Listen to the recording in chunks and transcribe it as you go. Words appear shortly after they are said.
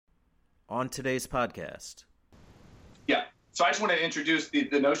on today's podcast. Yeah. So I just want to introduce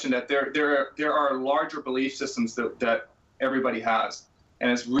the notion that there are larger belief systems that everybody has. And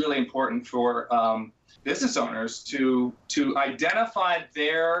it's really important for business owners to identify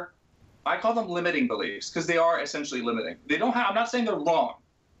their, I call them limiting beliefs, because they are essentially limiting. I'm not saying they're wrong.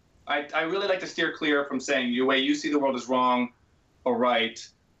 I really like to steer clear from saying the way you see the world is wrong or right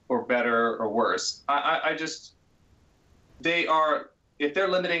or better or worse. If they're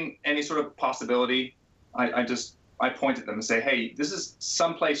limiting any sort of possibility, I point at them and say, hey, this is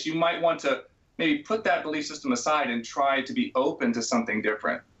someplace you might want to maybe put that belief system aside and try to be open to something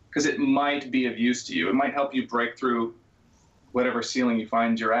different, because it might be of use to you. It might help you break through whatever ceiling you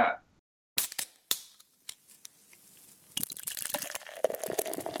find you're at.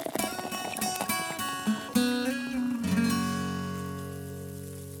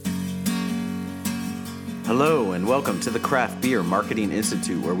 Hello and welcome to the Craft Beer Marketing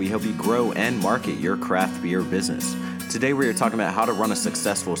Institute, where we help you grow and market your craft beer business. Today we are talking about how to run a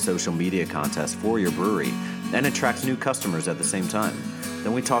successful social media contest for your brewery and attract new customers at the same time.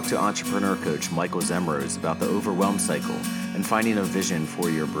 Then we talk to entrepreneur coach Michael Zemrose about the overwhelm cycle and finding a vision for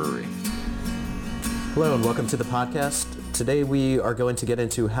your brewery. Hello and welcome to the podcast. Today we are going to get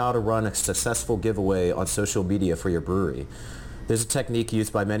into how to run a successful giveaway on social media for your brewery. There's a technique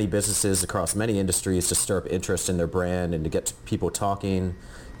used by many businesses across many industries to stir up interest in their brand and to get people talking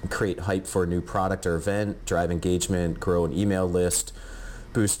and create hype for a new product or event, drive engagement, grow an email list,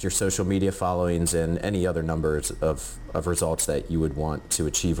 boost your social media followings, and any other numbers of results that you would want to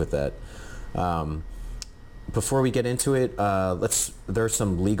achieve with that. Before we get into it, there are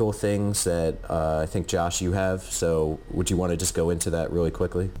some legal things that I think, Josh, you have. So would you want to just go into that really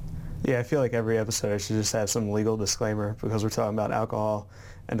quickly? Yeah, I feel like every episode I should just have some legal disclaimer, because we're talking about alcohol,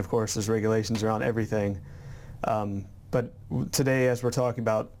 and of course there's regulations around everything. But today, as we're talking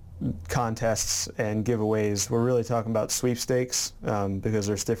about contests and giveaways, we're really talking about sweepstakes, because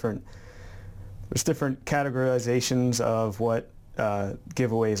there's different categorizations of what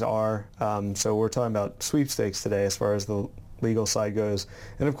giveaways are. So we're talking about sweepstakes today as far as the legal side goes.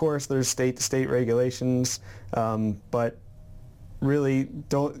 And of course there's state-to-state regulations, but really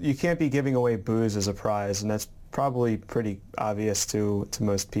you can't be giving away booze as a prize, and that's probably pretty obvious to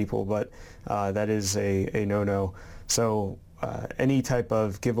most people, but that is a no-no. So any type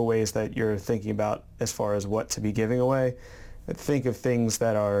of giveaways that you're thinking about as far as what to be giving away, think of things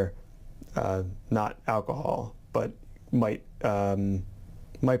that are not alcohol, but might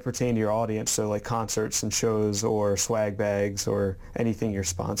pertain to your audience, so like concerts and shows or swag bags or anything you're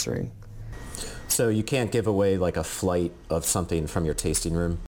sponsoring. So you can't give away like a flight of something from your tasting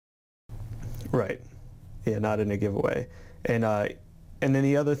room? Right. Yeah, not in a giveaway. And then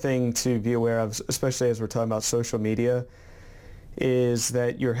the other thing to be aware of, especially as we're talking about social media, is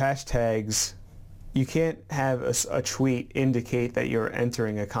that your hashtags, you can't have a tweet indicate that you're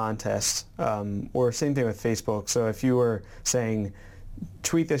entering a contest, or same thing with Facebook. So if you were saying,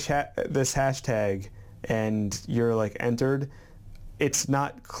 tweet this hashtag and you're like entered, it's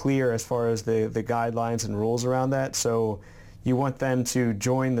not clear as far as the guidelines and rules around that. So you want them to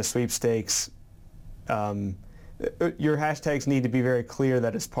join the sweepstakes. Your hashtags need to be very clear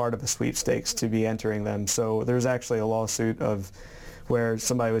that it's part of a sweepstakes to be entering them. So there's actually a lawsuit of where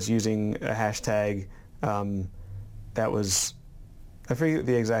somebody was using a hashtag that was, I forget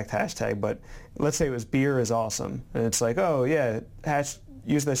the exact hashtag, but let's say it was beer is awesome. And it's like, oh yeah,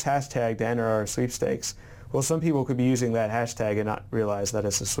 use this hashtag to enter our sweepstakes. Well, some people could be using that hashtag and not realize that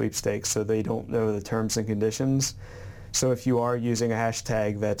it's a sweepstakes, so they don't know the terms and conditions. So if you are using a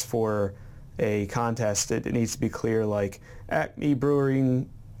hashtag that's for a contest, it needs to be clear, like Acme Brewing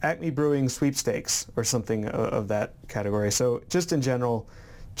sweepstakes or something of that category. So just in general,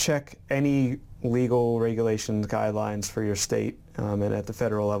 check any legal regulations, guidelines for your state, and at the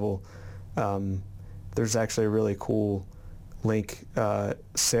federal level. There's actually a really cool link,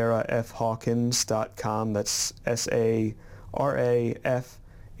 sarahfhawkins.com. That's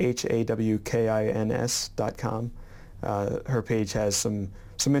sarahfhawkins.com. Her page has some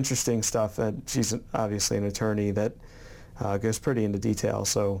interesting stuff, and she's obviously an attorney that goes pretty into detail.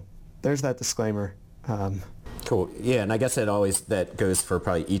 So there's that disclaimer. Cool. Yeah, and I guess that goes for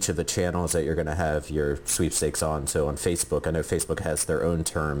probably each of the channels that you're going to have your sweepstakes on. So on Facebook, I know Facebook has their own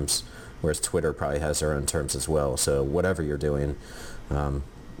terms, whereas Twitter probably has their own terms as well. So whatever you're doing,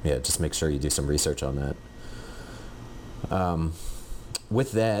 just make sure you do some research on that.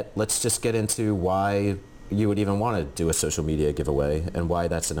 With that, let's just get into why you would even want to do a social media giveaway and why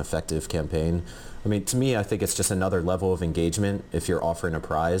that's an effective campaign. I mean, to me, I think it's just another level of engagement if you're offering a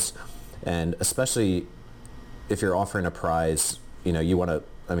prize, and especially if you're offering a prize, you want to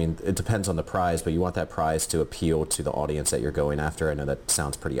I mean, it depends on the prize, but you want that prize to appeal to the audience that you're going after. I know that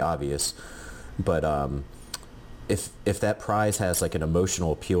sounds pretty obvious, but if that prize has like an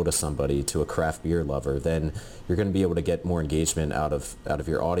emotional appeal to somebody, to a craft beer lover, then you're going to be able to get more engagement out of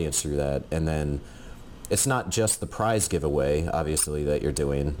your audience through that. And then it's not just the prize giveaway, obviously, that you're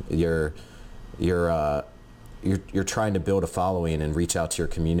doing. You're trying to build a following and reach out to your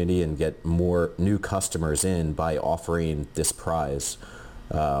community and get more new customers in by offering this prize,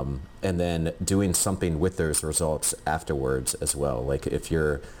 and then doing something with those results afterwards as well. Like if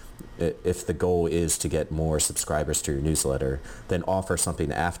the goal is to get more subscribers to your newsletter, then offer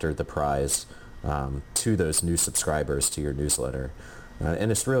something after the prize to those new subscribers to your newsletter.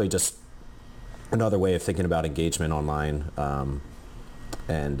 And it's really just another way of thinking about engagement online,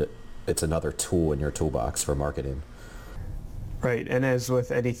 and it's another tool in your toolbox for marketing. Right, and as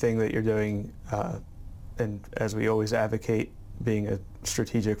with anything that you're doing, and as we always advocate, being a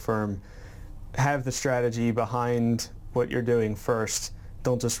strategic firm, have the strategy behind what you're doing first.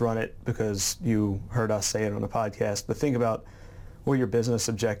 Don't just run it because you heard us say it on a podcast, but think about what your business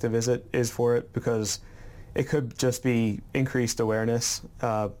objective is for it, because it could just be increased awareness,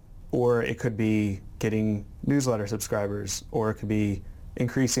 or it could be getting newsletter subscribers, or it could be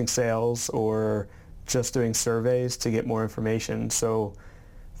increasing sales, or just doing surveys to get more information. So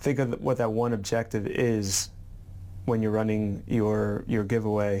think of what that one objective is when you're running your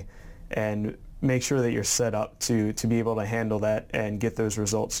giveaway, and make sure that you're set up to be able to handle that and get those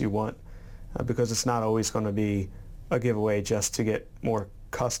results you want, because it's not always going to be a giveaway just to get more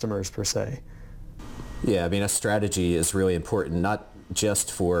customers per se. Yeah, I mean, a strategy is really important, not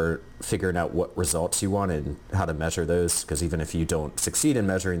just for figuring out what results you want and how to measure those, because even if you don't succeed in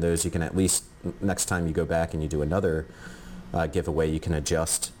measuring those, you can at least, next time you go back and you do another giveaway, you can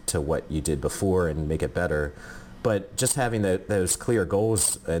adjust to what you did before and make it better. But just having those clear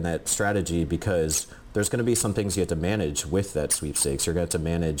goals and that strategy, because there's going to be some things you have to manage with that sweepstakes. You're going to have to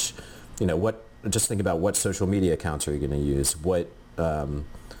manage, just think about what social media accounts are you going to use, what,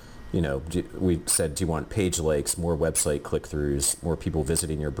 we said, do you want page likes, more website click-throughs, more people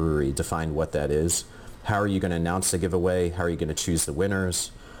visiting your brewery? Define what that is. How are you going to announce the giveaway? How are you going to choose the winners?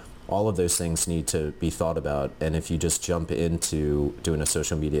 All of those things need to be thought about. And if you just jump into doing a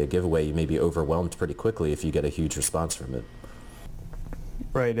social media giveaway, you may be overwhelmed pretty quickly if you get a huge response from it.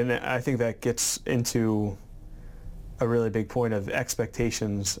 Right, and I think that gets into a really big point of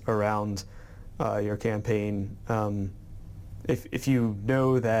expectations around your campaign. If you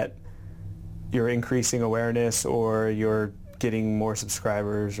know that you're increasing awareness, or you're getting more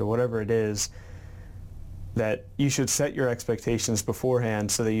subscribers, or whatever it is, that you should set your expectations beforehand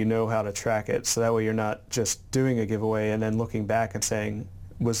so that you know how to track it. So that way you're not just doing a giveaway and then looking back and saying,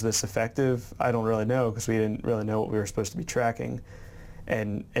 was this effective? I don't really know, because we didn't really know what we were supposed to be tracking.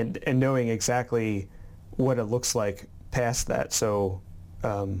 And knowing exactly what it looks like past that. So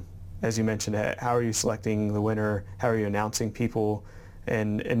as you mentioned, how are you selecting the winner? How are you announcing people?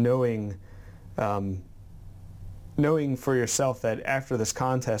 And knowing for yourself that after this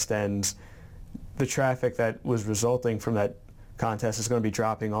contest ends, the traffic that was resulting from that contest is going to be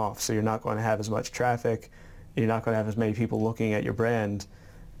dropping off. So you're not going to have as much traffic. You're not going to have as many people looking at your brand,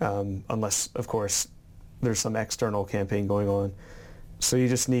 unless, of course, there's some external campaign going on. So you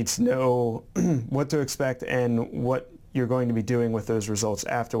just need to know what to expect and what you're going to be doing with those results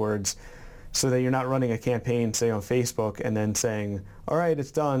afterwards, so that you're not running a campaign, say, on Facebook and then saying, all right,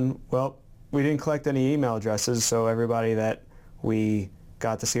 it's done. Well, we didn't collect any email addresses, so everybody that we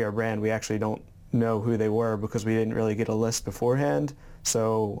got to see our brand, we actually don't know who they were because we didn't really get a list beforehand.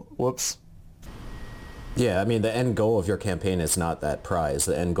 So, whoops. Yeah, I mean, the end goal of your campaign is not that prize.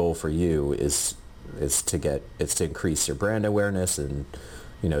 The end goal for you is to increase your brand awareness and,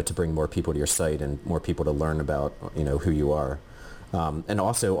 to bring more people to your site and more people to learn about, who you are. And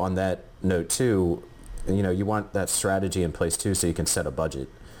also on that note too, you want that strategy in place too, so you can set a budget.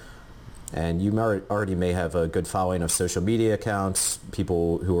 And you already may have a good following of social media accounts,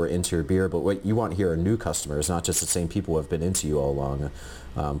 people who are into your beer, but what you want here are new customers, not just the same people who have been into you all along,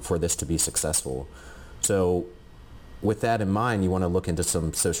 for this to be successful. So with that in mind, you want to look into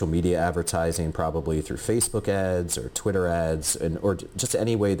some social media advertising, probably through Facebook ads or Twitter ads, or just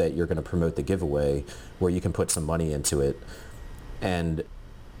any way that you're going to promote the giveaway where you can put some money into it. And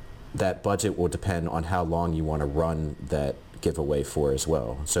that budget will depend on how long you want to run that giveaway for as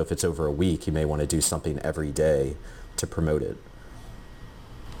well. So if it's over a week, you may want to do something every day to promote it.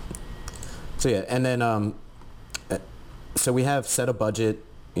 So yeah, and then so we have set a budget,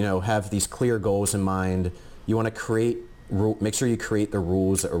 have these clear goals in mind. You want to create make sure you create the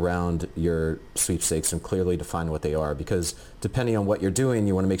rules around your sweepstakes and clearly define what they are, because depending on what you're doing,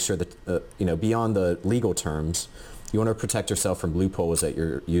 you want to make sure that, beyond the legal terms, you want to protect yourself from loopholes that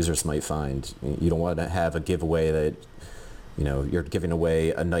your users might find. You don't want to have a giveaway that, you're giving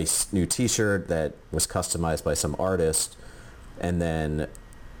away a nice new t-shirt that was customized by some artist, and then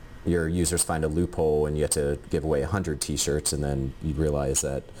your users find a loophole and you have to give away 100 t-shirts, and then you realize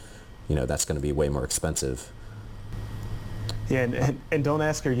that, that's going to be way more expensive. Yeah, and don't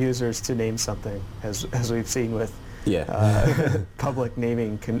ask your users to name something, as we've seen with public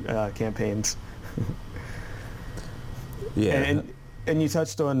naming campaigns. Yeah, and you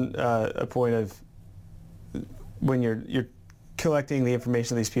touched on a point of when you're collecting the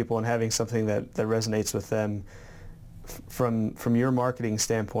information of these people and having something that resonates with them. From your marketing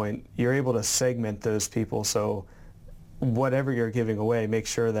standpoint, you're able to segment those people. So whatever you're giving away, make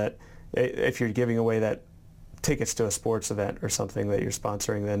sure that if you're giving away that tickets to a sports event or something that you're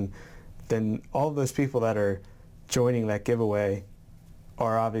sponsoring, then all of those people that are joining that giveaway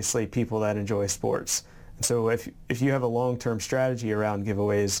are obviously people that enjoy sports. And so if you have a long-term strategy around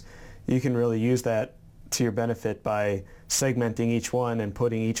giveaways, you can really use that to your benefit by segmenting each one and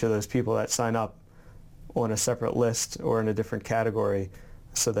putting each of those people that sign up on a separate list or in a different category,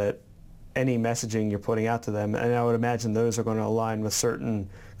 so that any messaging you're putting out to them, and I would imagine those are going to align with certain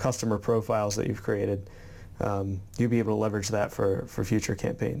customer profiles that you've created, you'll be able to leverage that for future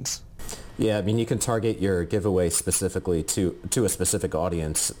campaigns. Yeah, I mean, you can target your giveaway specifically to a specific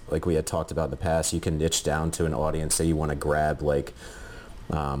audience, like we had talked about in the past. You can niche down to an audience that you want to grab, like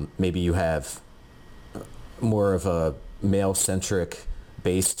maybe you have more of a male-centric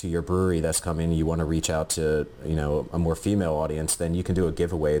base to your brewery that's coming. You want to reach out to, a more female audience, then you can do a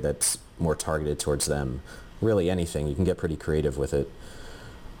giveaway that's more targeted towards them. Really anything. You can get pretty creative with it.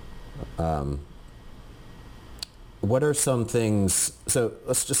 What are some things, so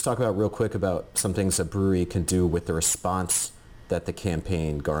let's just talk about real quick about some things a brewery can do with the response that the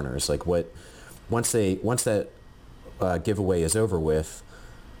campaign garners. Like once that giveaway is over with,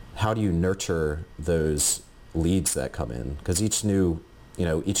 how do you nurture those leads that come in? Because each new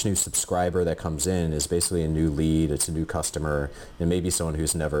subscriber that comes in is basically a new lead. It's a new customer, and maybe someone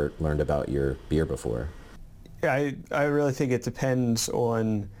who's never learned about your beer before. Yeah, I really think it depends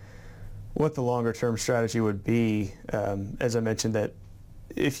on what the longer term strategy would be. As I mentioned, that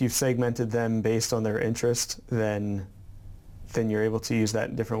if you've segmented them based on their interest, then you're able to use that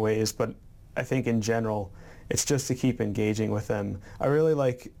in different ways. But I think in general, it's just to keep engaging with them. I really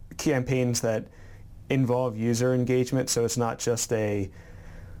like campaigns that involve user engagement, so it's not just a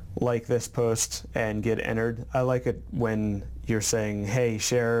like this post and get entered. I like it when you're saying, hey,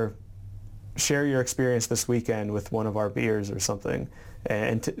 share your experience this weekend with one of our beers or something,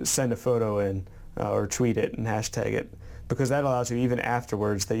 and send a photo in or tweet it and hashtag it, because that allows you, even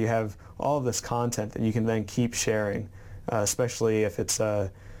afterwards, that you have all of this content that you can then keep sharing, especially if it's a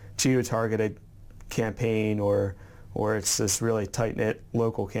geo-targeted campaign or it's this really tight-knit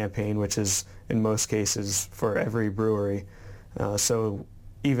local campaign, which is in most cases for every brewery. So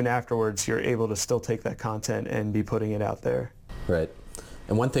even afterwards, you're able to still take that content and be putting it out there. Right.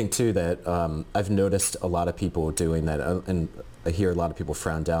 And one thing too that I've noticed a lot of people doing that, and I hear a lot of people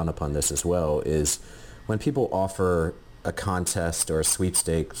frown down upon this as well, is when people offer a contest or a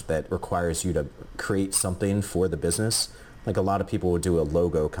sweepstakes that requires you to create something for the business. Like a lot of people will do a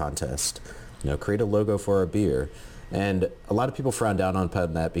logo contest, create a logo for a beer. And a lot of people frown down on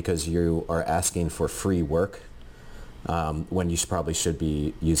that because you are asking for free work when you probably should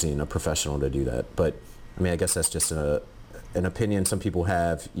be using a professional to do that. But I mean, I guess that's just an opinion some people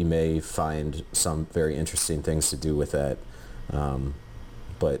have. You may find some very interesting things to do with that.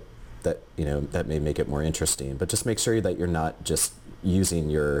 But that may make it more interesting. But just make sure that you're not just using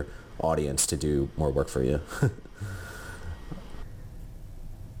your audience to do more work for you.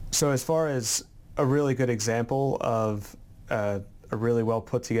 So as far as a really good example of a really well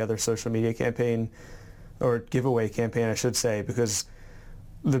put together social media campaign, or giveaway campaign, I should say, because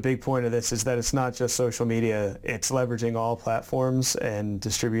the big point of this is that it's not just social media, it's leveraging all platforms and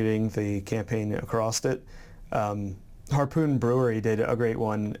distributing the campaign across it. Harpoon Brewery did a great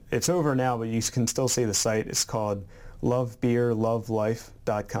one. It's over now, but you can still see the site. It's called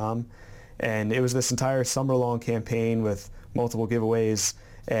lovebeerlovelife.com. And it was this entire summer-long campaign with multiple giveaways,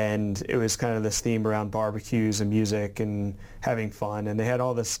 and it was kind of this theme around barbecues and music and having fun. And they had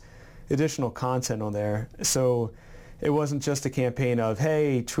all this additional content on there. So it wasn't just a campaign of,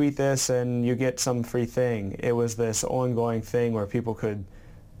 hey, tweet this and you get some free thing. It was this ongoing thing where people could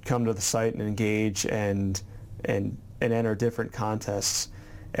come to the site and engage and enter different contests.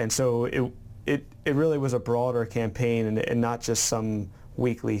 And so it really was a broader campaign and not just some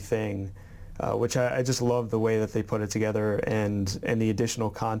weekly thing, which I just love the way that they put it together and the additional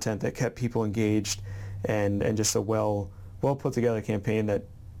content that kept people engaged and just a well put together campaign that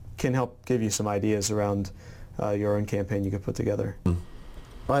can help give you some ideas around your own campaign you could put together.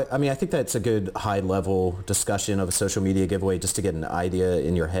 Well, I mean, I think that's a good high-level discussion of a social media giveaway just to get an idea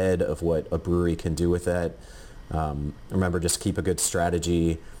in your head of what a brewery can do with that. Remember, just keep a good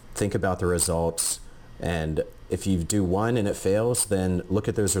strategy, think about the results, and if you do one and it fails, then look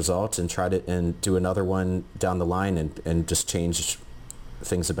at those results and try to and do another one down the line and just change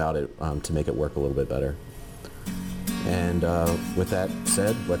things about it to make it work a little bit better. And with that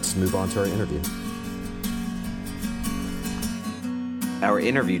said, let's move on to our interview. Our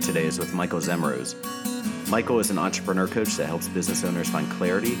interview today is with Michael Zemrose. Michael is an entrepreneur coach that helps business owners find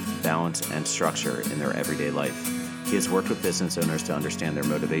clarity, balance, and structure in their everyday life. He has worked with business owners to understand their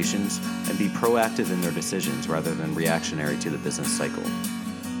motivations and be proactive in their decisions rather than reactionary to the business cycle.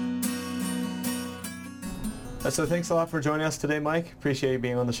 So thanks a lot for joining us today, Mike. Appreciate you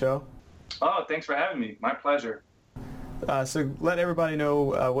being on the show. Oh, thanks for having me. My pleasure. So let everybody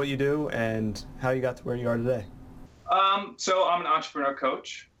know what you do and how you got to where you are today. So I'm an entrepreneur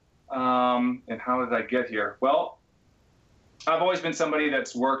coach. And how did I get here? Well, I've always been somebody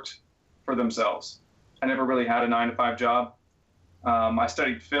that's worked for themselves. I never really had a 9-to-5 job. I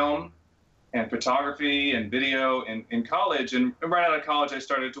studied film and photography and video in college. And right out of college, I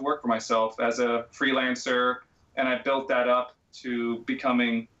started to work for myself as a freelancer. And I built that up to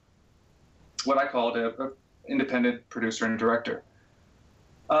becoming what I called a independent producer and director.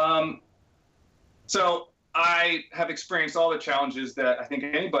 So I have experienced all the challenges that I think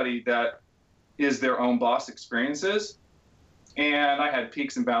anybody that is their own boss experiences. And I had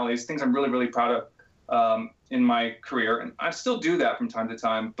peaks and valleys, things I'm really, really proud of in my career. And I still do that from time to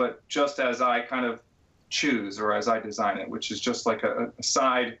time, but just as I kind of choose or as I design it, which is just like a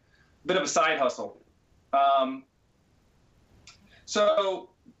bit of a side hustle. So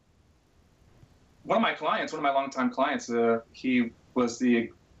one of my longtime clients, he was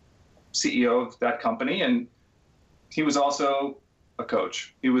the CEO of that company, and he was also a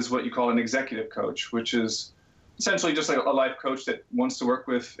coach. He was what you call an executive coach, which is essentially just like a life coach that wants to work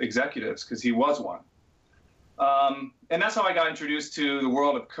with executives because he was one. And that's how I got introduced to the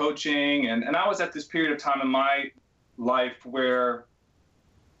world of coaching. And I was at this period of time in my life where,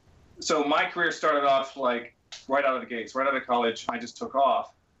 so my career started off like right out of the gates, right out of college. I just took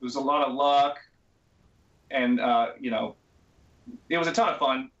off. It was a lot of luck. And, it was a ton of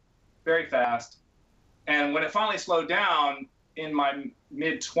fun, very fast. And when it finally slowed down in my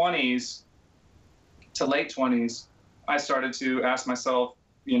mid-20s to late 20s, I started to ask myself,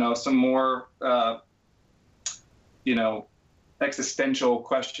 some more, existential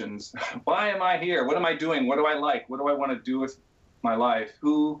questions. Why am I here? What am I doing? What do I like? What do I want to do with my life?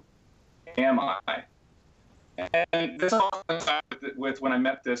 Who am I? And this all coincided with when I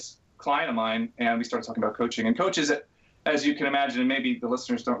met this client of mine, and we started talking about coaching. And coaches, as you can imagine, and maybe the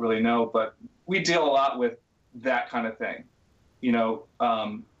listeners don't really know, but we deal a lot with that kind of thing.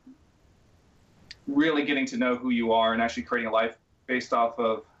 Really getting to know who you are and actually creating a life based off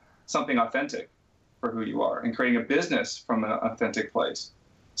of something authentic for who you are and creating a business from an authentic place.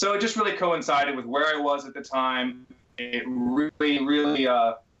 So it just really coincided with where I was at the time. It really, really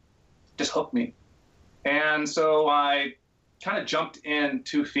just hooked me. And so I kind of jumped in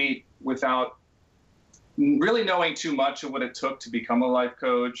 2 feet without really knowing too much of what it took to become a life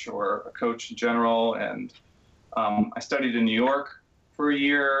coach or a coach in general. And I studied in New York for a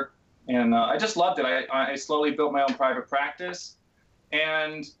year, and I just loved it. I slowly built my own private practice,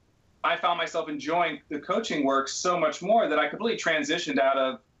 and I found myself enjoying the coaching work so much more that I completely transitioned out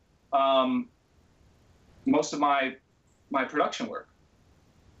of most of my production work.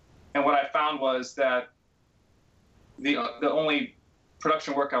 And what I found was that the only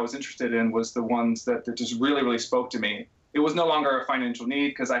production work I was interested in was the ones that just really, really spoke to me. It was no longer a financial need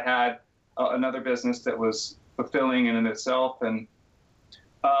because I had another business that was fulfilling in itself. And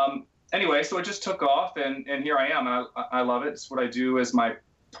anyway, so it just took off, and here I am. And I love it. It's what I do as my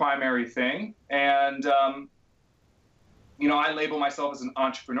primary thing. And, I label myself as an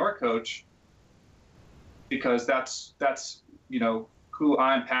entrepreneur coach because that's who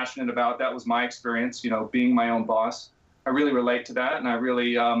I'm passionate about. That was my experience, being my own boss. I really relate to that, and I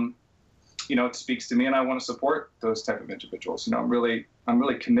really, it speaks to me, and I want to support those type of individuals. I'm really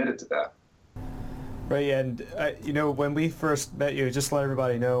committed to that. Right, and when we first met you, just to let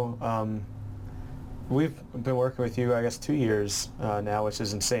everybody know, we've been working with you, I guess, 2 years now, which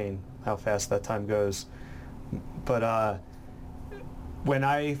is insane how fast that time goes. But when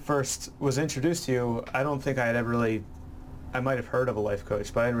I first was introduced to you, I don't think I had ever really, I might have heard of a life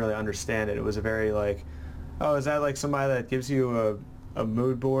coach, but I didn't really understand it. It was a very like, oh, is that like somebody that gives you a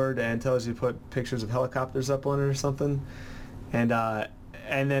mood board and tells you to put pictures of helicopters up on it or something? And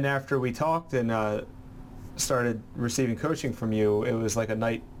then after we talked and started receiving coaching from you, it was like a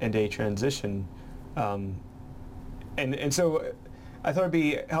night and day transition. And so I thought it'd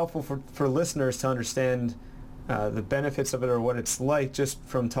be helpful for listeners to understand the benefits of it or what it's like just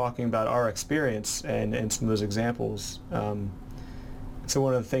from talking about our experience and some of those examples. So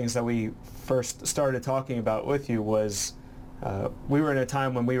one of the things that we first started talking about with you was we were in a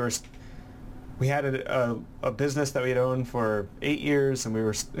time when we had a business that we had owned for 8 years, and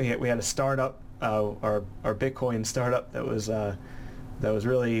we had a startup, our Bitcoin startup that was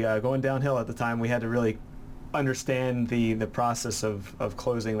really going downhill at the time. We had to really understand the process of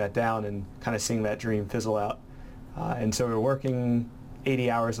closing that down and kind of seeing that dream fizzle out. And so we were working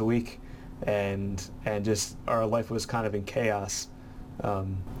 80 hours a week, and just our life was kind of in chaos.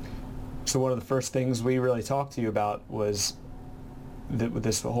 So one of the first things we really talked to you about was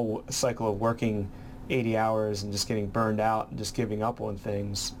this whole cycle of working 80 hours and just getting burned out and just giving up on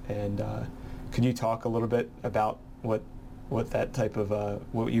things. And could you talk a little bit about what that type of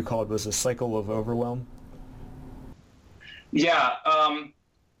what you called was a cycle of overwhelm? Yeah,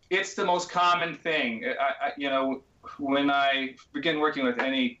 it's the most common thing. When I begin working with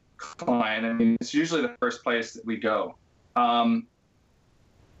any client, I mean, it's usually the first place that we go.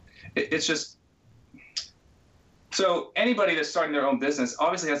 It's just, so anybody that's starting their own business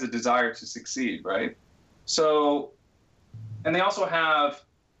obviously has a desire to succeed, right? So, and they also have,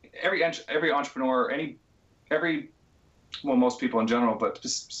 every entrepreneur, most people in general, but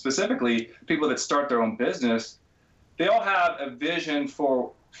specifically people that start their own business, they all have a vision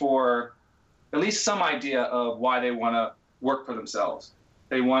for at least some idea of why they want to work for themselves.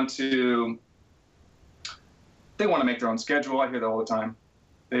 They want to make their own schedule. I hear that all the time.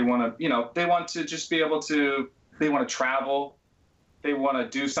 They want to just be able to, they want to travel. They want to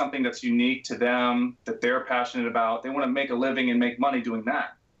do something that's unique to them, that they're passionate about. They want to make a living and make money doing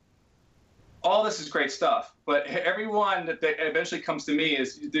that. All this is great stuff, but everyone that eventually comes to me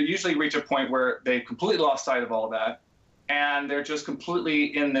they usually reach a point where they've completely lost sight of all of that, and they're just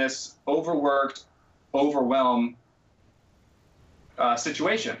completely in this overworked, overwhelmed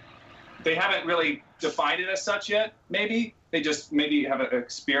situation. They haven't really defined it as such yet, maybe. They just maybe have an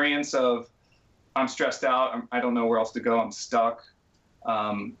experience of, I'm stressed out, I don't know where else to go, I'm stuck,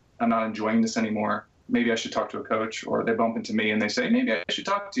 I'm not enjoying this anymore. Maybe I should talk to a coach, or they bump into me and they say, maybe I should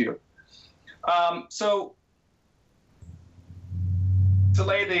talk to you. So to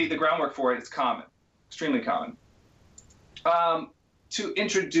lay the groundwork for it, it's common, extremely common. To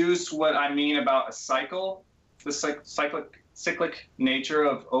introduce what I mean about a cycle, the cyclic nature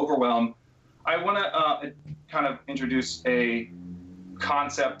of overwhelm, I want to kind of introduce a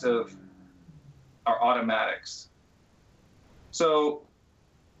concept of our automatics. So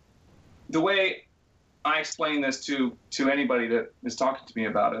the way I explain this to anybody that is talking to me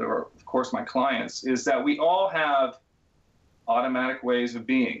about it, or of course my clients, is that we all have automatic ways of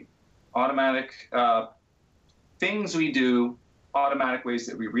being, automatic things we do, automatic ways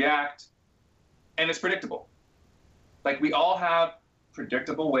that we react, and it's predictable. Like, we all have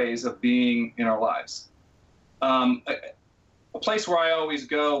predictable ways of being in our lives. A place where I always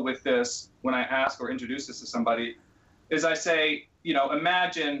go with this when I ask or introduce this to somebody is I say,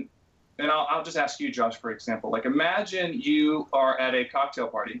 imagine, and I'll just ask you, Josh, for example, like, imagine you are at a cocktail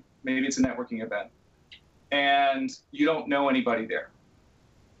party, maybe it's a networking event, and you don't know anybody there.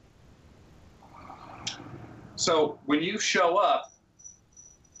 So when you show up,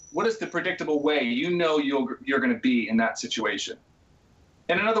 what is the predictable way you're going to be in that situation?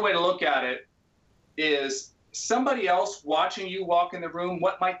 And another way to look at it is somebody else watching you walk in the room,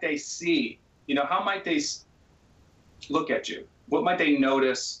 what might they see? How might they look at you? What might they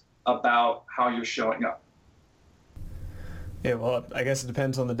notice about how you're showing up? Yeah, well, I guess it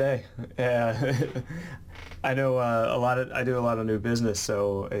depends on the day. I know I do a lot of new business,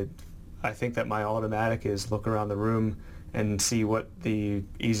 so I think that my automatic is look around the room and see what the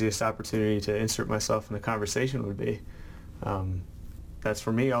easiest opportunity to insert myself in the conversation would be. That's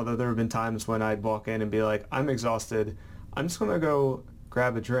for me, although there have been times when I'd walk in and be like, I'm exhausted, I'm just going to go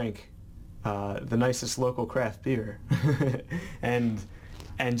grab a drink, the nicest local craft beer, and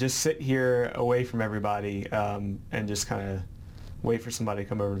just sit here away from everybody and just kind of wait for somebody to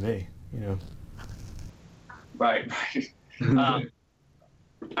come over to me, Right.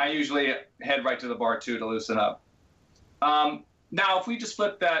 I usually head right to the bar, too, to loosen up. Now, if we just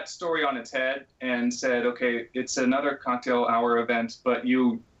flip that story on its head and said, okay, it's another cocktail hour event, but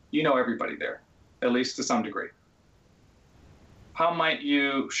you know everybody there, at least to some degree. How might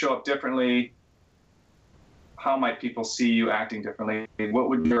you show up differently? How might people see you acting differently?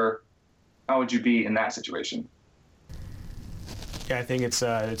 How would you be in that situation? Yeah, I think it's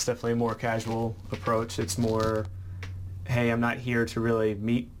definitely a more casual approach. It's more, hey, I'm not here to really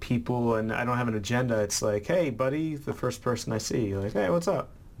meet people, and I don't have an agenda. It's like, hey, buddy, the first person I see, like, hey, what's up?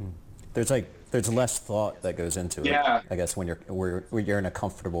 There's less thought that goes into it. I guess when you're in a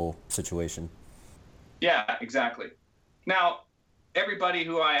comfortable situation. Yeah, exactly. Now, everybody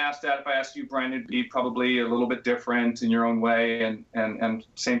who I asked that, if I asked you, Brian, it'd be probably a little bit different in your own way, and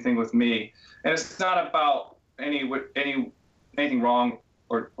same thing with me. And it's not about anything wrong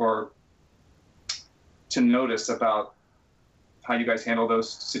or to notice about how you guys handle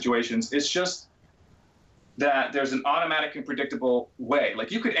those situations. It's just that there's an automatic and predictable way.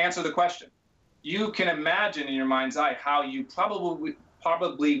 Like, you could answer the question. You can imagine in your mind's eye how you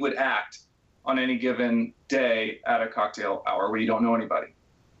probably would act on any given day at a cocktail hour where you don't know anybody.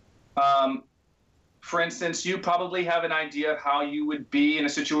 For instance, you probably have an idea of how you would be in a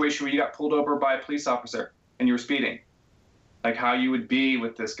situation where you got pulled over by a police officer and you were speeding. Like, how you would be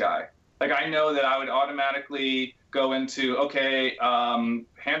with this guy. Like, I know that I would automatically go into, okay,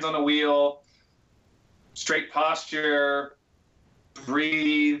 hands on the wheel, straight posture,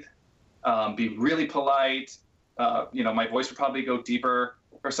 breathe, be really polite. My voice would probably go deeper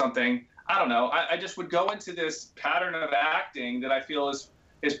or something. I don't know. I just would go into this pattern of acting that I feel is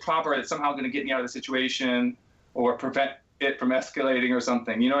proper, that's somehow going to get me out of the situation or prevent it from escalating or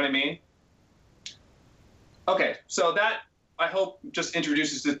something. You know what I mean? Okay, so that, I hope, just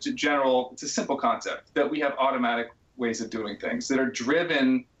introduces it to it's a simple concept that we have automatic ways of doing things that are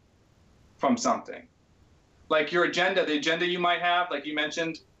driven from something. Like your agenda, the agenda you might have, like you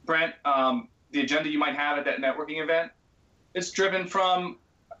mentioned, Brent, the agenda you might have at that networking event, it's driven from,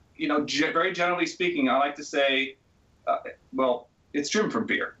 very generally speaking, I like to say, it's driven from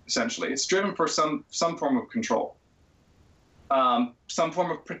fear, essentially. It's driven for some form of control, some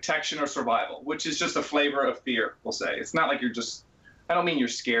form of protection or survival, which is just a flavor of fear, we'll say. It's not like I don't mean you're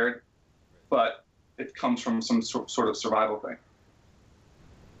scared, but it comes from some sort of survival thing.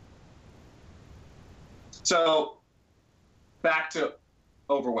 So back to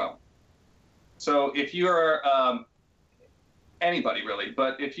overwhelm. So if you're anybody really,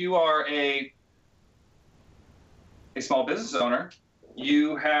 but if you are a small business owner,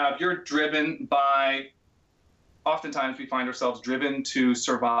 you're driven by, oftentimes we find ourselves driven to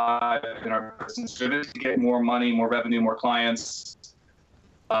survive in our business, driven to get more money, more revenue, more clients,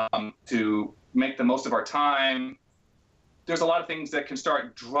 to make the most of our time. There's a lot of things that can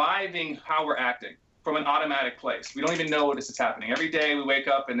start driving how we're acting from an automatic place. We don't even know this is happening. Every day we wake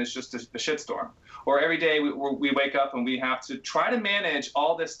up and it's just a shitstorm. Or every day we wake up and we have to try to manage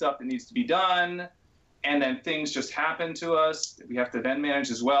all this stuff that needs to be done, and then things just happen to us that we have to then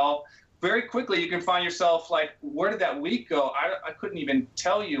manage as well. Very quickly you can find yourself like, where did that week go? I couldn't even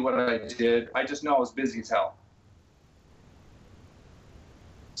tell you what I did. I just know I was busy as hell.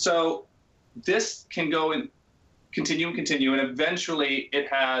 So this can go and continue, and eventually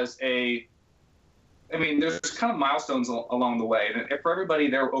it has there's kind of milestones along the way. And for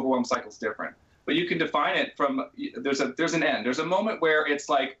everybody, their overwhelm cycle is different. But you can define it from, there's an end. There's a moment where it's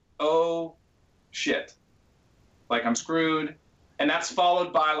like, oh, shit. Like, I'm screwed. And that's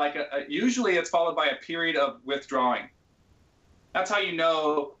followed by usually it's followed by a period of withdrawing. That's how you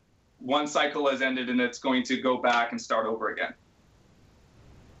know one cycle has ended and it's going to go back and start over again.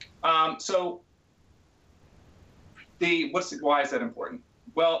 So why is that important?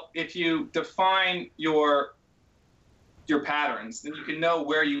 Well, if you define your patterns, then you can know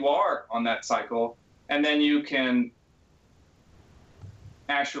where you are on that cycle, and then you can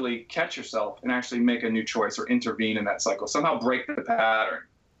actually catch yourself and actually make a new choice or intervene in that cycle. Somehow break the pattern.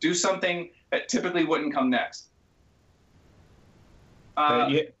 Do something that typically wouldn't come next.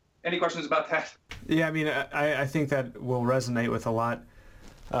 Any questions about that? Yeah, I think that will resonate with a lot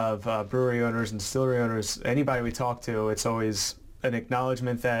of brewery owners and distillery owners. Anybody we talk to, it's always an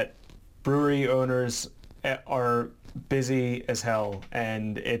acknowledgement that brewery owners are busy as hell,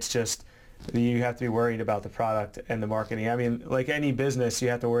 and it's just, you have to be worried about the product and the marketing. Like any business, you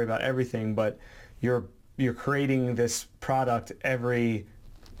have to worry about everything, but you're creating this product every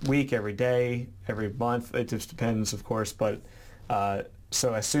week, every day, every month. It just depends, of course, but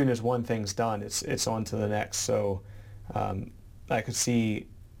so as soon as one thing's done, it's on to the next. So I could see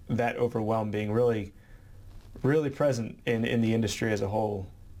that overwhelm being really, really present in the industry as a whole.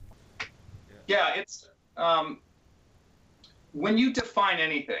 Yeah, it's when you define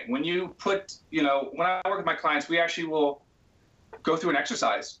anything, when you put, when I work with my clients, we actually will go through an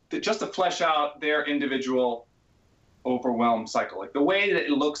exercise just to flesh out their individual overwhelm cycle, like the way that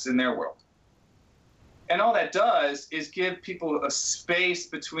it looks in their world. And all that does is give people a space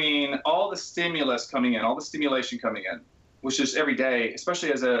between all the stimulus coming in, all the stimulation coming in, which is every day,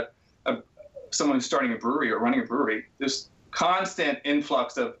 especially as someone who's starting a brewery or running a brewery. There's constant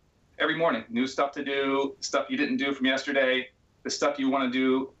influx of every morning, new stuff to do, stuff you didn't do from yesterday, the stuff you want to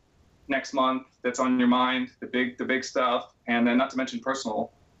do next month that's on your mind, the big stuff, and then not to mention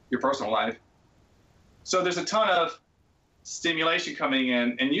your personal life. So there's a ton of stimulation coming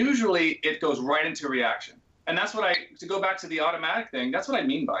in, and usually it goes right into reaction. And that's to go back to the automatic thing, that's what I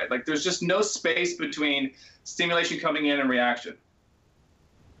mean by it. Like, there's just no space between stimulation coming in and reaction.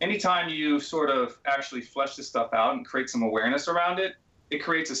 Anytime you sort of actually flesh this stuff out and create some awareness around it, it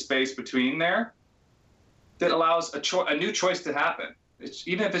creates a space between there that allows a new choice to happen.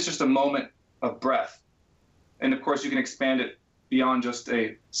 Even if it's just a moment of breath. And of course, you can expand it beyond just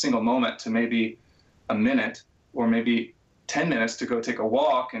a single moment to maybe a minute or maybe 10 minutes to go take a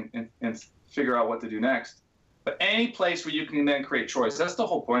walk and figure out what to do next. But any place where you can then create choice, that's the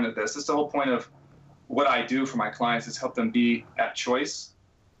whole point of this. That's the whole point of what I do for my clients, is help them be at choice.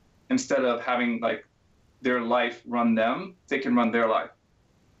 Instead of having like their life run them, they can run their life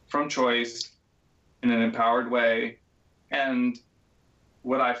from choice in an empowered way. And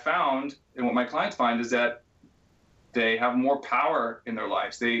what I found and what my clients find is that they have more power in their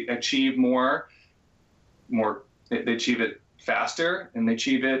lives. They achieve more, they achieve it faster, and they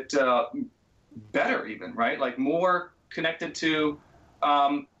achieve it better even, right? Like more connected to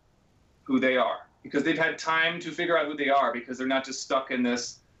who they are, because they've had time to figure out who they are, because they're not just stuck in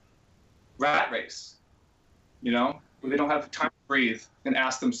this rat race, where they don't have time to breathe and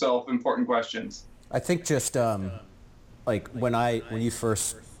ask themselves important questions. I think just like when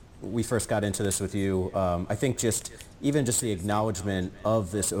we first got into this with you, I think just the acknowledgement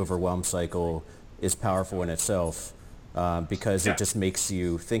of this overwhelm cycle is powerful in itself, because it just makes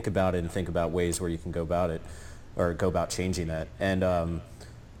you think about it and think about ways where you can go about it or go about changing that. And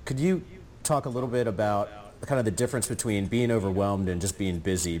could you talk a little bit about kind of the difference between being overwhelmed and just being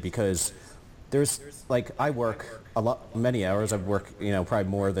busy? Because there's I work many hours. I work,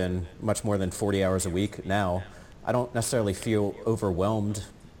 probably much more than 40 hours a week now. I don't necessarily feel overwhelmed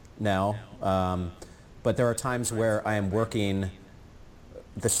now, but there are times where I am working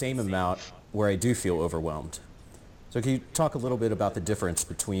the same amount where I do feel overwhelmed. So can you talk a little bit about the difference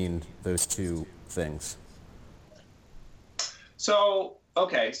between those two things? So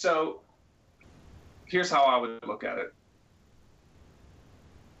here's how I would look at it.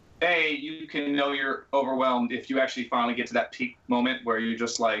 You can know you're overwhelmed if you actually finally get to that peak moment where you're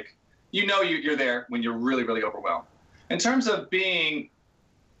just like, you're there when you're really, really overwhelmed. In terms of being,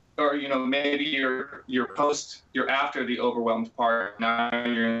 or maybe you're after the overwhelmed part, now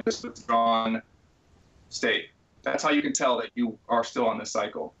you're in this withdrawn state. That's how you can tell that you are still on this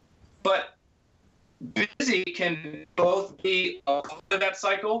cycle. But busy can both be a part of that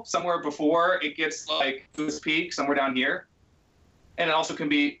cycle, somewhere before it gets like to its peak, somewhere down here. And it also can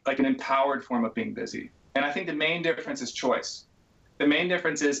be like an empowered form of being busy. And I think the main difference is choice. The main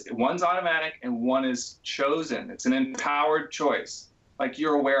difference is one's automatic and one is chosen. It's an empowered choice. Like,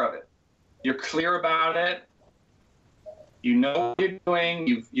 you're aware of it. You're clear about it. You know what you're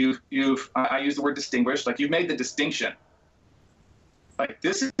doing. I use the word distinguished. Like, you've made the distinction. Like,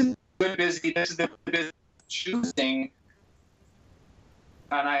 this is good busy. This is the busy choosing.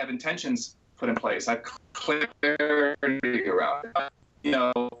 And I have intentions put in place. I've clarity around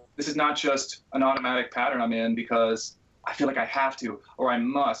it. This is not just an automatic pattern I'm in because I feel like I have to, or I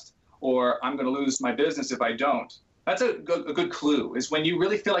must, or I'm going to lose my business if I don't. That's a good clue, is when you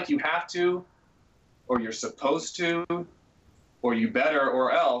really feel like you have to, or you're supposed to, or you better,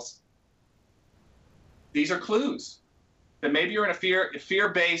 or else. These are clues that maybe you're in a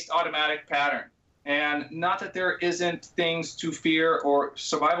fear-based automatic pattern. And not that there isn't things to fear, or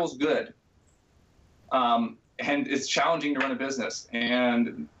survival's good. And it's challenging to run a business.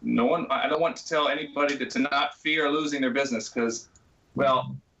 And I don't want to tell anybody to not fear losing their business, because,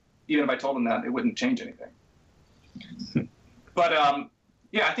 well, even if I told them that, it wouldn't change anything. But I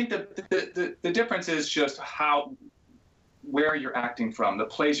think the difference is just where you're acting from, the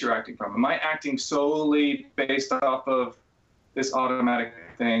place you're acting from. Am I acting solely based off of this automatic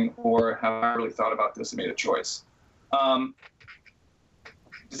thing, or have I really thought about this and made a choice?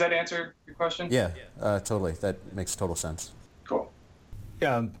 Does that answer your question? Yeah, totally. That makes total sense. Cool.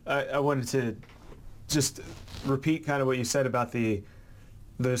 Yeah, I wanted to just repeat kind of what you said about the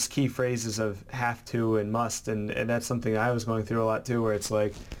those key phrases of have to and must, and that's something I was going through a lot too, where it's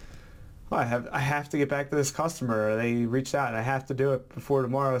like, oh, I have to get back to this customer. They reached out, and I have to do it before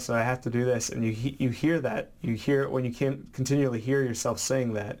tomorrow, so I have to do this. And you hear that. You hear it when you can't continually hear yourself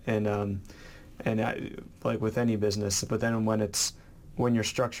saying that, like with any business. But then when you're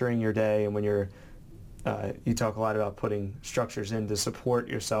structuring your day, and when you talk a lot about putting structures in to support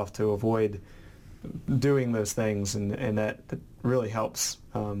yourself to avoid doing those things, and that really helps.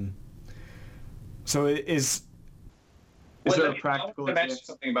 So it is. Is there a practical I mention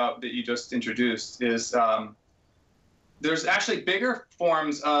something about that you just introduced is there's actually bigger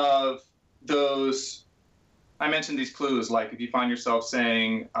forms of those. I mentioned these clues, like if you find yourself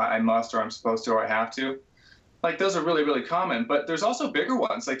saying I must, or I'm supposed to, or I have to, like those are really, really common. But there's also bigger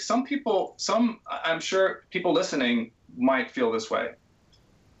ones. Like I'm sure people listening might feel this way.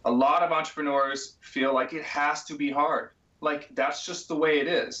 A lot of entrepreneurs feel like it has to be hard. Like that's just the way it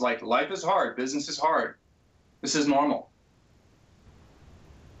is. Like life is hard, business is hard. This is normal.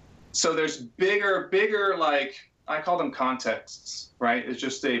 So there's bigger, like, I call them contexts, right? It's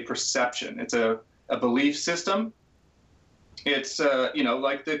just a perception. It's a belief system. It's,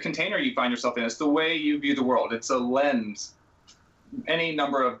 like the container you find yourself in. It's the way you view the world. It's a lens. Any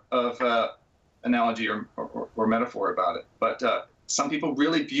number of analogy or metaphor about it. But some people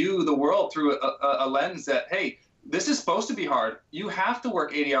really view the world through a lens that, hey, this is supposed to be hard. You have to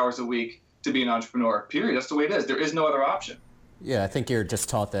work 80 hours a week to be an entrepreneur, period. That's the way it is. There is no other option. Yeah, I think you're just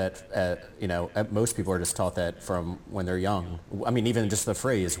taught that, most people are just taught that from when they're young. I mean, even just the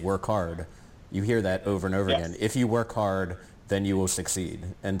phrase, work hard, you hear that over and over again. If you work hard, then you will succeed.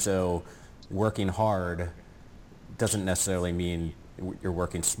 And so working hard doesn't necessarily mean you're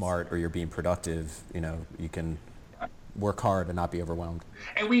working smart or you're being productive. You can work hard and not be overwhelmed.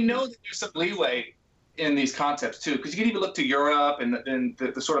 And we know that there's some leeway in these concepts too, because you can even look to Europe and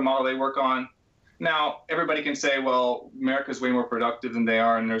the sort of model they work on. Now, everybody can say, well, America's way more productive than they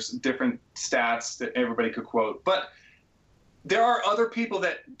are, and there's different stats that everybody could quote. But there are other people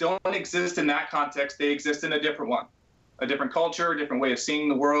that don't exist in that context. They exist in a different one, a different culture, a different way of seeing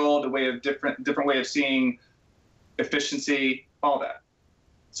the world, different way of seeing efficiency, all that.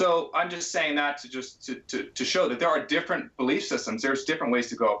 So I'm just saying that to show that there are different belief systems. There's different ways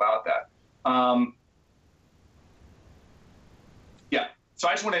to go about that. So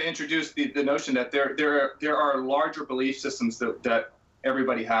I just want to introduce the notion that there are larger belief systems that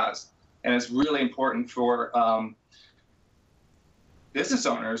everybody has, and it's really important for business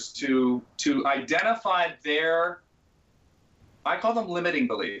owners to identify I call them limiting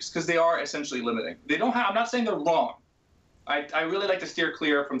beliefs, because they are essentially limiting. I'm not saying they're wrong. I really like to steer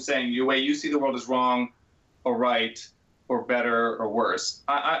clear from saying the way you see the world is wrong, or right, or better, or worse.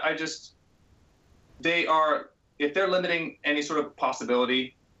 If they're limiting any sort of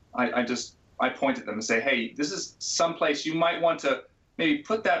possibility, I point at them and say, hey, this is someplace you might want to maybe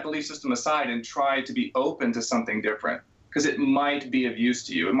put that belief system aside and try to be open to something different, because it might be of use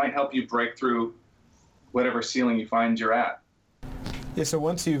to you. It might help you break through whatever ceiling you find you're at. Yeah, so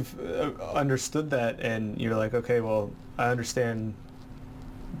once you've understood that and you're like, okay, well, I understand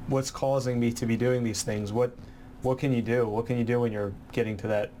what's causing me to be doing these things, what can you do? What can you do when you're getting to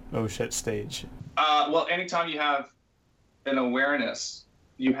that oh shit stage? Well, anytime you have an awareness,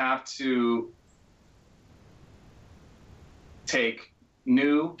 you have to take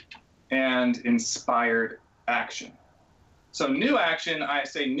new and inspired action. So new action, I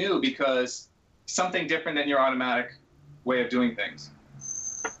say new because something different than your automatic way of doing things.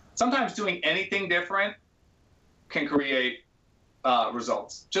 Sometimes doing anything different can create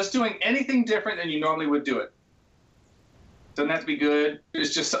results. Just doing anything different than you normally would do it. Doesn't have to be good.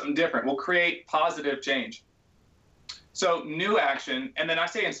 It's just something different. Will create positive change. So new action, and then I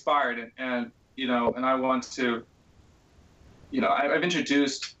say inspired, and I want to, I've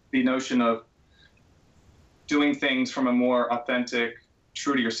introduced the notion of doing things from a more authentic,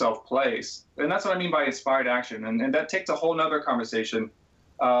 true to yourself place, and that's what I mean by inspired action, and that takes a whole nother conversation.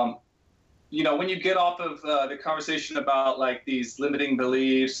 When you get off of the conversation about like these limiting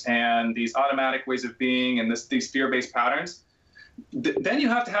beliefs and these automatic ways of being and these fear-based patterns, then you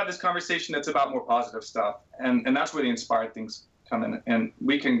have to have this conversation that's about more positive stuff. And that's where the inspired things come in. And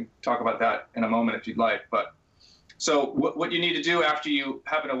we can talk about that in a moment if you'd like. But so what you need to do after you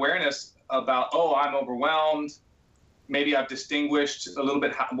have an awareness about, oh, I'm overwhelmed, maybe I've distinguished a little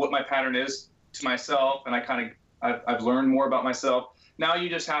bit what my pattern is to myself, and I've learned more about myself. Now you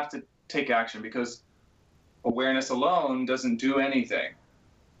just have to take action, because awareness alone doesn't do anything.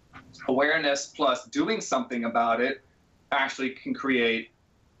 Awareness plus doing something about it actually can create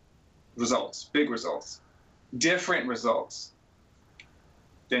results, big results, different results.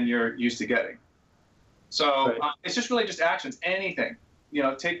 than you're used to getting. So Right. it's just really just actions, anything.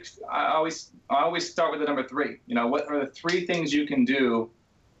 I always start with the number 3. What are the 3 things you can do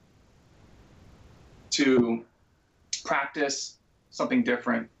to practice something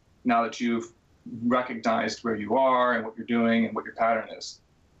different now that you've recognized where you are and what you're doing and what your pattern is?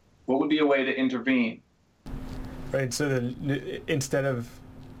 What would be a way to intervene? Right. So then instead of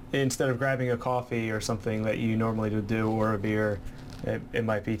grabbing a coffee or something that you normally would do, or a beer, it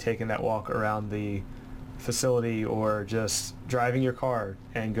might be taking that walk around the facility, or just driving your car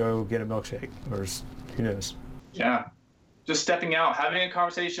and go get a milkshake, or who knows. Yeah. Just stepping out, having a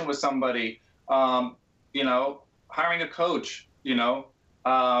conversation with somebody, hiring a coach,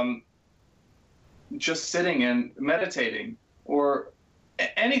 just sitting and meditating, or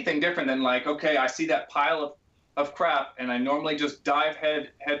anything different than like, okay, I see that pile of crap and I normally just dive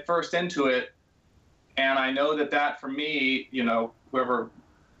head first into it. And I know that for me, whoever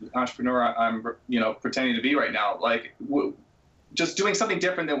entrepreneur I'm, pretending to be right now, like just doing something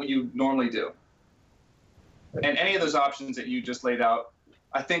different than what you normally do. And any of those options that you just laid out,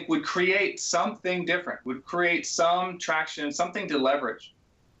 I think would create something different, would create some traction, something to leverage.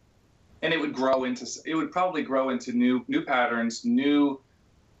 And it would probably grow into new patterns, new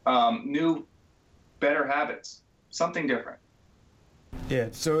better habits, something different. Yeah.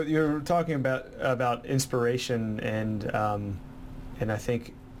 So you're talking about inspiration, and I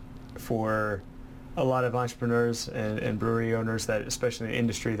think for a lot of entrepreneurs and brewery owners, that especially in the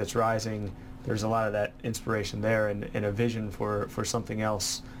industry that's rising, there's a lot of that inspiration there, and a vision for something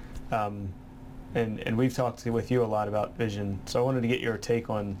else. And we've talked with you a lot about vision. So I wanted to get your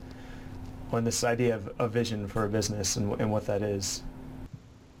take on this idea of a vision for a business and what that is.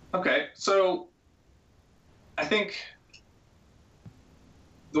 Okay, so I think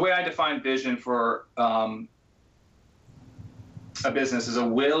the way I define vision for a business is a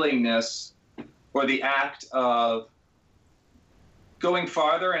willingness or the act of going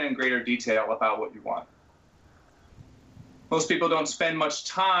farther and in greater detail about what you want. Most people don't spend much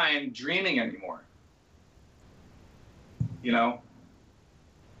time dreaming anymore.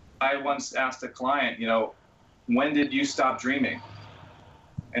 I once asked a client, when did you stop dreaming?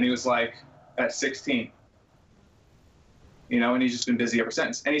 And he was like, at 16. And he's just been busy ever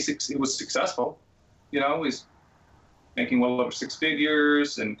since. And he was successful. He's making well over 6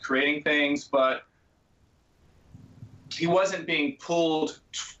 figures and creating things, but he wasn't being pulled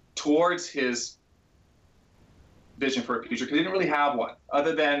towards his vision for a future because he didn't really have one,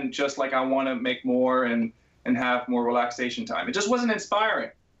 other than just like, I want to make more and have more relaxation time. It just wasn't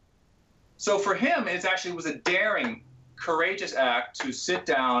inspiring. So for him, it actually was a daring, courageous act to sit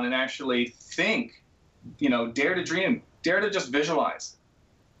down and actually think, dare to dream, dare to just visualize.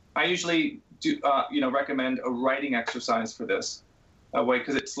 I usually do, recommend a writing exercise for this way,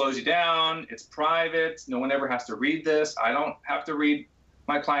 because it slows you down. It's private. No one ever has to read this. I don't have to read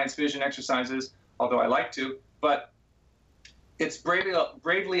my clients' vision exercises, although I like to. But it's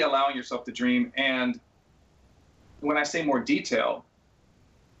bravely allowing yourself to dream. And when I say more detail,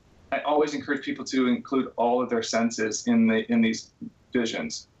 I always encourage people to include all of their senses in these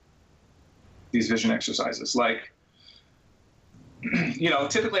visions, these vision exercises. Like,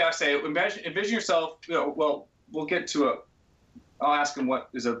 typically I say, envision yourself, well, we'll get to I'll ask them what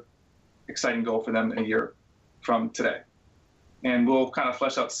is a exciting goal for them a year from today. And we'll kind of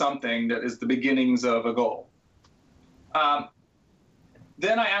flesh out something that is the beginnings of a goal.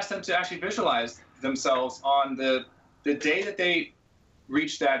 Then I ask them to actually visualize themselves on the day that they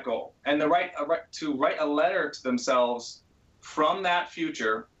reach that goal, and to write a letter to themselves from that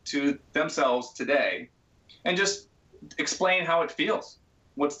future to themselves today, and just explain how it feels.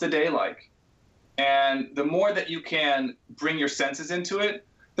 What's the day like? And the more that you can bring your senses into it,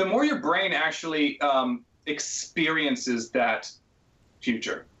 the more your brain actually experiences that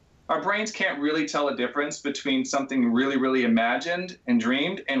future. Our brains can't really tell a difference between something really, really imagined and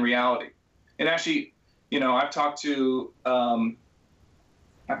dreamed and reality. And actually, I've talked to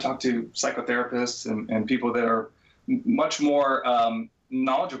psychotherapists and people that are much more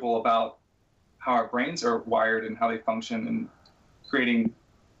knowledgeable about how our brains are wired and how they function and creating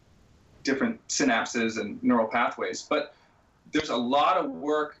different synapses and neural pathways. But there's a lot of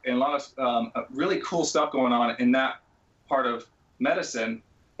work and a lot of really cool stuff going on in that part of medicine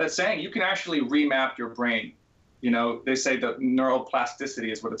that's saying you can actually remap your brain. They say the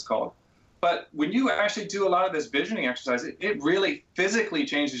neuroplasticity is what it's called. But when you actually do a lot of this visioning exercise, it really physically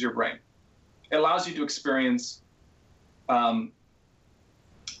changes your brain. It allows you to experience that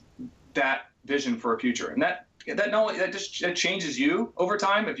vision for a future. And that changes you over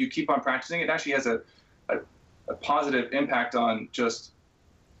time. If you keep on practicing, it actually has a positive impact on just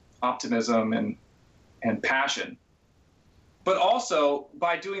optimism and passion. But also,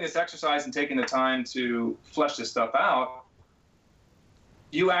 by doing this exercise and taking the time to flesh this stuff out,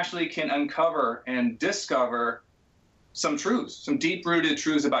 you actually can uncover and discover some truths, some deep-rooted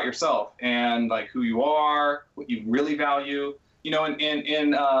truths about yourself and like who you are, what you really value. You know,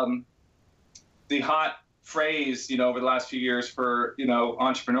 in the hot phrase, you know, over the last few years for, you know,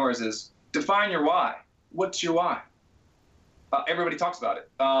 entrepreneurs is define your why. What's your why? Everybody talks about it,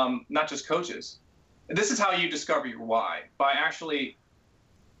 not just coaches. This is how you discover your why, by actually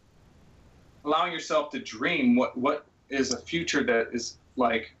allowing yourself to dream what is a future that is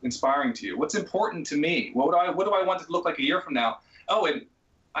like inspiring to you. What's important to me? What do I want to look like a year from now? Oh, and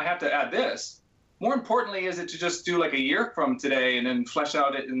I have to add this. More importantly, is it to just do like a year from today and then flesh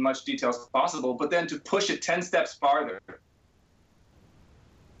out it in much detail as possible, but then to push it 10 steps farther.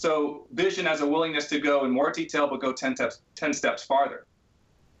 So vision as a willingness to go in more detail, but go 10 steps farther.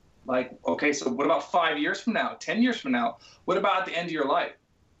 Like, okay, so what about 5 years from now, 10 years from now? What about at the end of your life?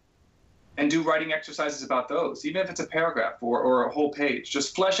 And do writing exercises about those, even if it's a paragraph or a whole page.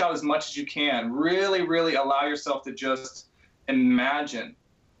 Just flesh out as much as you can. Really, really allow yourself to just imagine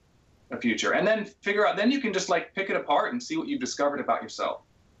a future. And then figure out, then you can just like pick it apart and see what you've discovered about yourself.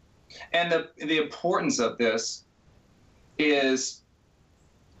 And the importance of this is,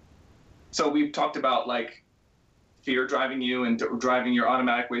 so we've talked about like fear driving you and driving your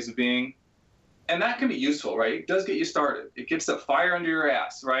automatic ways of being. And that can be useful, right? It does get you started. It gets the fire under your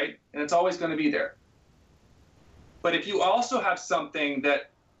ass, right? And it's always going to be there. But if you also have something that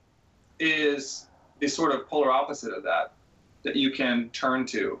is the sort of polar opposite of that you can turn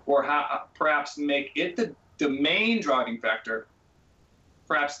to, or perhaps make it the main driving factor,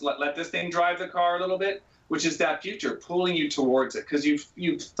 perhaps let this thing drive the car a little bit, which is that future, pulling you towards it. Because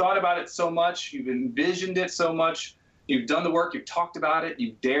you've thought about it so much, you've envisioned it so much, you've done the work, you've talked about it,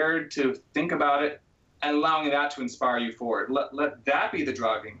 you've dared to think about it, and allowing that to inspire you forward. Let that be the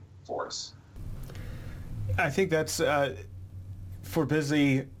driving force. I think that's for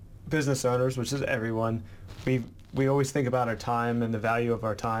busy business owners, which is everyone. We always think about our time and the value of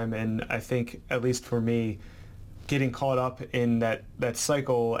our time, and I think, at least for me, getting caught up in that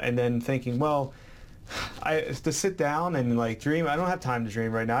cycle and then thinking, well, to sit down and like dream, I don't have time to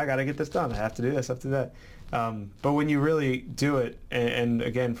dream right now. I got to get this done. I have to do this, I have to do that. But when you really do it, and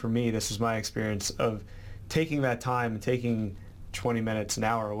again, for me, this is my experience of taking that time and taking 20 minutes, an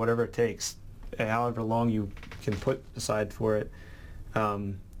hour, or whatever it takes, however long you can put aside for it,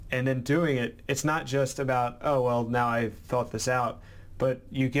 and then doing it, it's not just about, oh, well, now I've thought this out, but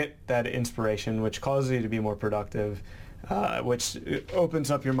you get that inspiration, which causes you to be more productive, which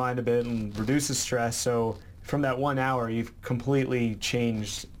opens up your mind a bit and reduces stress. So from that 1 hour, you've completely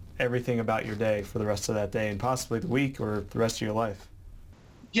changed everything about your day for the rest of that day and possibly the week or the rest of your life.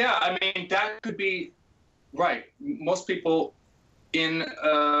 Yeah, I mean, that could be right. Most people in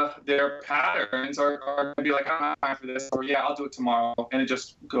their patterns are going to be like, I don't have time for this, or yeah, I'll do it tomorrow, and it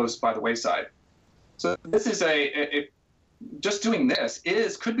just goes by the wayside. So this is just doing this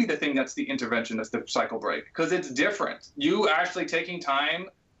could be the thing that's the intervention, that's the cycle break, because it's different. You actually taking time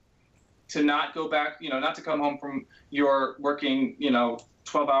to not go back, not to come home from your working,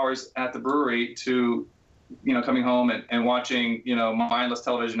 12 hours at the brewery to, coming home and watching, mindless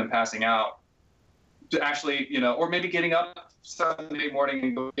television and passing out, to actually, or maybe getting up Sunday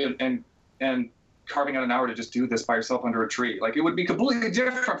morning and carving out an hour to just do this by yourself under a tree. Like, it would be completely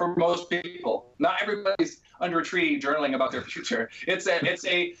different for most people. Not everybody's under a tree journaling about their future. It's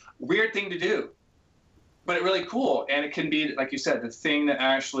a weird thing to do, but it's really cool. And it can be, like you said, the thing that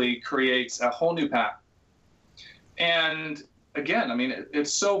actually creates a whole new path. And again, I mean,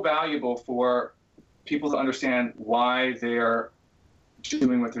 it's so valuable for people to understand why they're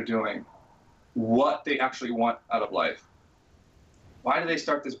doing what they're doing, what they actually want out of life. Why do they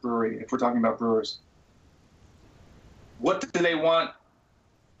start this brewery, if we're talking about brewers? What do they want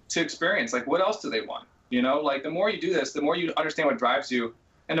to experience? Like, what else do they want? Like, the more you do this, the more you understand what drives you,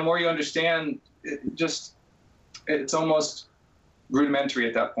 and the more you understand, it's almost rudimentary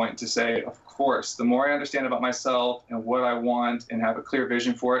at that point to say, of course, the more I understand about myself and what I want and have a clear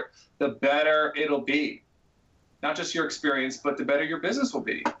vision for it, the better it'll be. Not just your experience, but the better your business will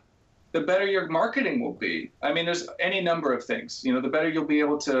be. The better your marketing will be. I mean, there's any number of things. The better you'll be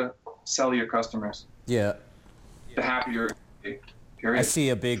able to sell to your customers. Yeah. The happier you'll be. Period. I see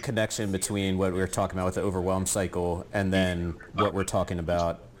a big connection between what we were talking about with the overwhelm cycle and then what we're talking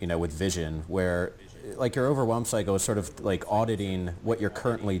about, with vision, where like your overwhelm cycle is sort of like auditing what you're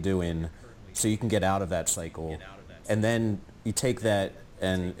currently doing so you can get out of that cycle. And then you take that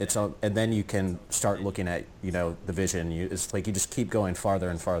and and then you can start looking at, the vision. It's like you just keep going farther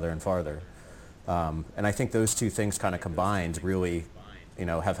and farther and farther. And I think those two things kind of combined really,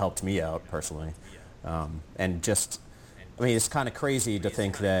 have helped me out personally. And just, it's kind of crazy to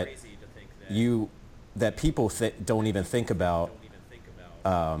think that people don't even think about,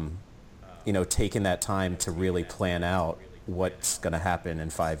 taking that time to really plan out what's going to happen in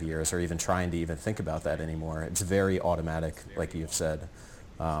 5 years, or even trying to even think about that anymore. It's very automatic, like you've said.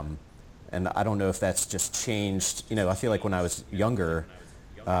 And I don't know if that's just changed. I feel like when I was younger,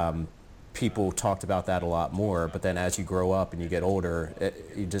 people talked about that a lot more, but then as you grow up and you get older,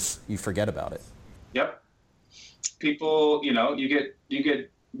 you forget about it. Yep. People, you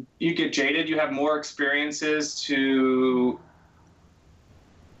get jaded, you have more experiences to,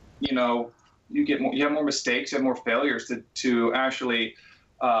 you have more mistakes, you have more failures to actually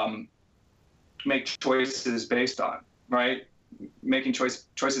make choices based on, right? Making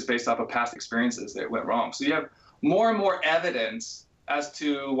choices based off of past experiences that went wrong. So you have more and more evidence as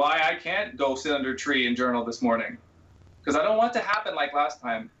to why I can't go sit under a tree and journal this morning, because I don't want it to happen like last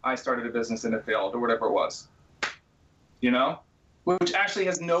time I started a business and it failed, or whatever it was, which actually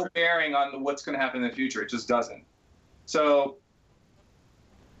has no bearing on what's going to happen in the future. It just doesn't. So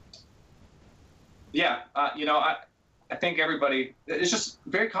yeah, I think everybody, it's just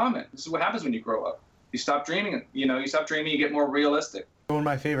very common. This is what happens when you grow up. You stop dreaming, you get more realistic. One of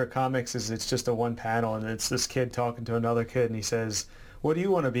my favorite comics is it's just a one panel, and it's this kid talking to another kid, and he says, "What do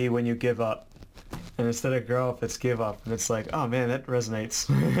you want to be when you give up?" And instead of grow up, it's give up. And it's like, oh man, that resonates.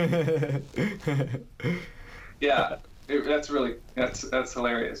 Yeah, that's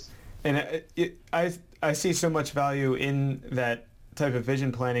hilarious. And I see so much value in that type of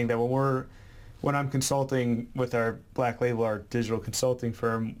vision planning that when I'm consulting with our Black Label, our digital consulting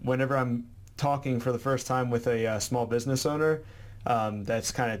firm, whenever I'm talking for the first time with a small business owner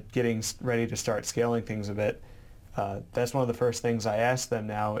that's kind of getting ready to start scaling things a bit, that's one of the first things I ask them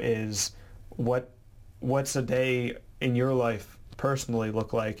now is, what's a day in your life personally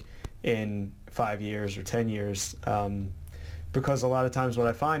look like in 5 years or 10 years? Because a lot of times what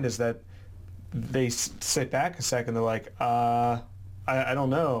I find is that they sit back a second, they're like, I don't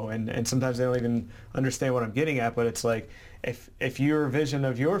know, and sometimes they don't even understand what I'm getting at, but it's like, if your vision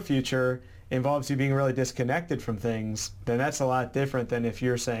of your future involves you being really disconnected from things, then that's a lot different than if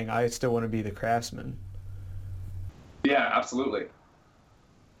you're saying, I still want to be the craftsman. Yeah, absolutely.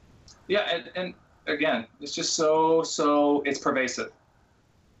 Yeah, and again, it's just so it's pervasive.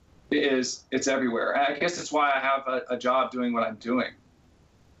 It's everywhere. And I guess that's why I have a job doing what I'm doing,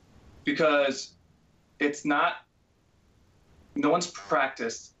 because no one's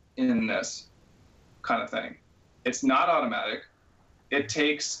practiced in this kind of thing. It's not automatic.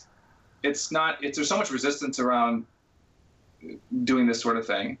 There's so much resistance around doing this sort of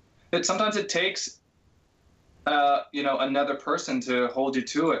thing that sometimes it takes, another person to hold you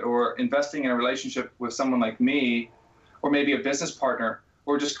to it, or investing in a relationship with someone like me, or maybe a business partner,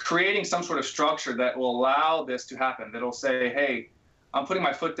 or just creating some sort of structure that will allow this to happen. That'll say, hey, I'm putting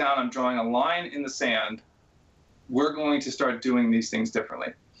my foot down. I'm drawing a line in the sand. We're going to start doing these things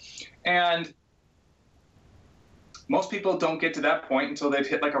differently. And most people don't get to that point until they've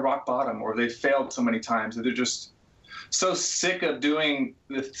hit like a rock bottom, or they've failed so many times that they're just so sick of doing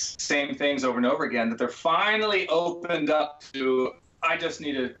the same things over and over again that they're finally opened up to, I just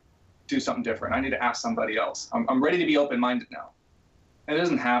need to do something different. I need to ask somebody else. I'm ready to be open-minded now. And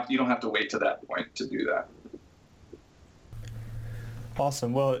you don't have to wait to that point to do that.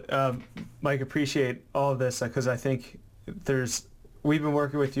 Awesome. Well, Mike, appreciate all of this, because I think we've been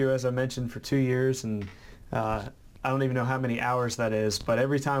working with you, as I mentioned, for 2 years, and I don't even know how many hours that is, but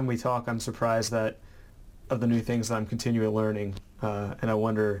every time we talk, I'm surprised of the new things that I'm continually learning, and I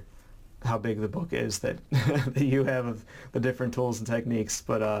wonder how big the book is that that you have of the different tools and techniques.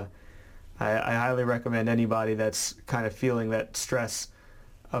 But I highly recommend anybody that's kind of feeling that stress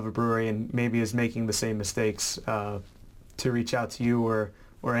of a brewery and maybe is making the same mistakes to reach out to you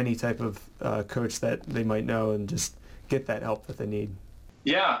or any type of coach that they might know, and just get that help that they need.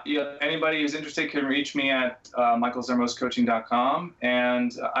 Yeah. Anybody who's interested can reach me at michaelzermoscoaching.com,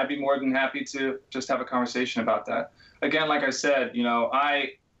 and I'd be more than happy to just have a conversation about that. Again, like I said,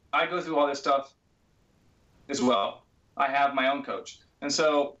 I go through all this stuff as well. I have my own coach, and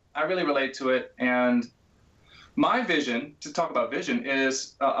so I really relate to it. And my vision, to talk about vision,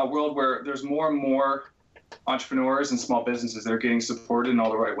 is a world where there's more and more entrepreneurs and small businesses that are getting supported in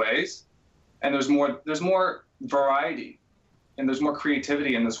all the right ways, and there's more variety. And there's more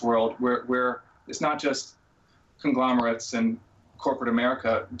creativity in this world where it's not just conglomerates and corporate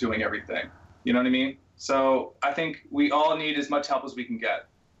America doing everything. You know what I mean? So I think we all need as much help as we can get,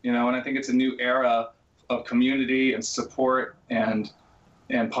 and I think it's a new era of community and support and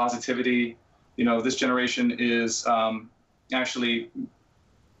positivity. This generation is actually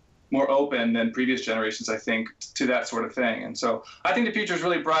more open than previous generations, I think, to that sort of thing. And so I think the future is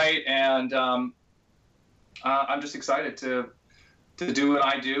really bright, and I'm just excited to do what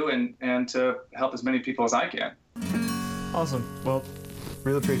I do and to help as many people as I can. Awesome. Well,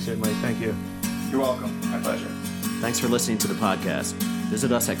 really appreciate it, Mike. Thank you. You're welcome. My pleasure. Thanks for listening to the podcast.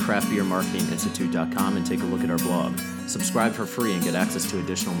 Visit us at craftbeermarketinginstitute.com and take a look at our blog. Subscribe for free and get access to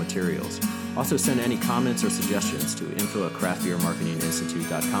additional materials. Also send any comments or suggestions to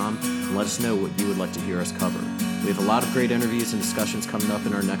info@craftbeermarketinginstitute.com and let us know what you would like to hear us cover. We have a lot of great interviews and discussions coming up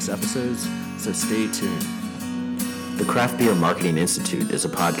in our next episodes, so stay tuned. The Craft Beer Marketing Institute is a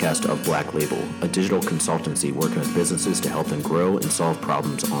podcast of Black Label, a digital consultancy working with businesses to help them grow and solve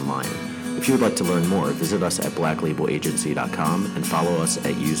problems online. If you would like to learn more, visit us at blacklabelagency.com and follow us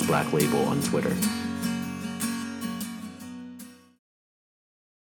at useblacklabel on Twitter.